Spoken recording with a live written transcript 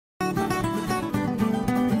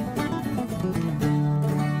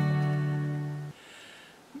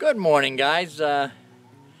Good morning, guys. Brad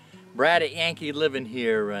at Yankee Liv'n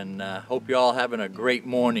here, and hope you all having a great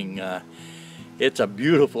morning. It's a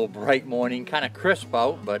beautiful, bright morning, kind of crisp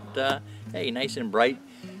out, but hey, nice and bright.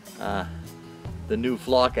 The new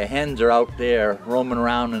flock of hens are out there roaming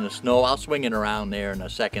around in the snow. I'll swing it around there in a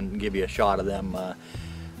second and give you a shot of them.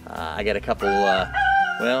 I got a couple,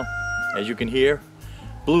 well, as you can hear,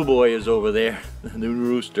 Blue Boy is over there, the new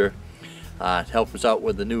rooster. To help us out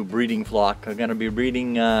with the new breeding flock. I'm going to be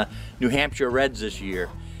breeding New Hampshire Reds this year,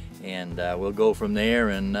 and we'll go from there.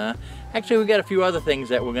 And actually, we got a few other things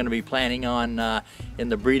that we're going to be planning on in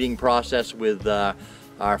the breeding process with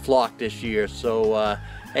our flock this year. So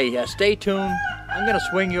hey, stay tuned. I'm going to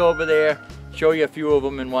swing you over there, show you a few of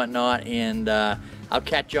them and whatnot, and I'll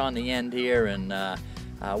catch you on the end here, and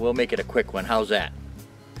we'll make it a quick one. How's that?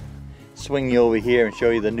 Swing you over here and show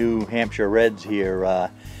you the New Hampshire Reds here.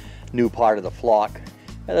 New part of the flock.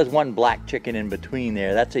 There's one black chicken in between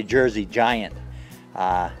there. That's a Jersey Giant.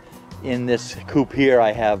 In this coop here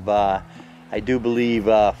I have, I do believe,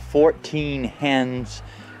 14 hens,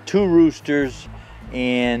 2 roosters,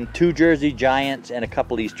 and 2 Jersey Giants, and a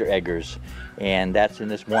couple Easter eggers. And that's in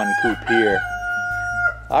this one coop here.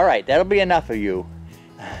 Alright, that'll be enough of you.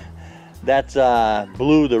 That's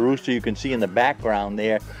Blue, the rooster you can see in the background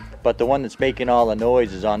there. But the one that's making all the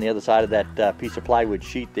noise is on the other side of that piece of plywood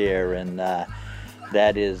sheet there, and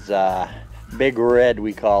that is Big Red,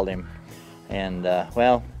 we called him. And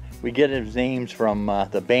well, we get his names from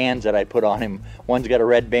the bands that I put on him. One's got a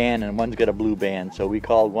red band and one's got a blue band, so we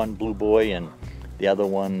called one Blue Boy and the other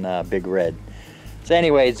one Big Red. So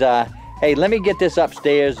anyways, hey, let me get this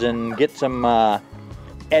upstairs and get some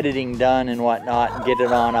editing done and whatnot and get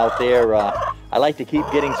it on out there. I like to keep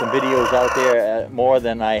getting some videos out there more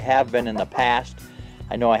than I have been in the past.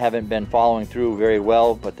 I know I haven't been following through very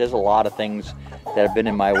well, but there's a lot of things that have been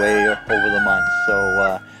in my way over the months.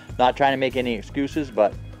 So not trying to make any excuses,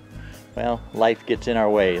 but well, life gets in our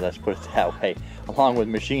way, let's put it that way. Along with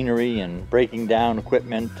machinery and breaking down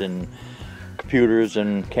equipment and computers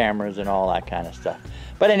and cameras and all that kind of stuff.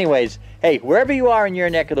 But anyways, hey, wherever you are in your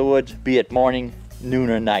neck of the woods, be it morning, noon,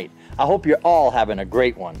 or night, I hope you're all having a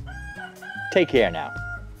great one. Take care now.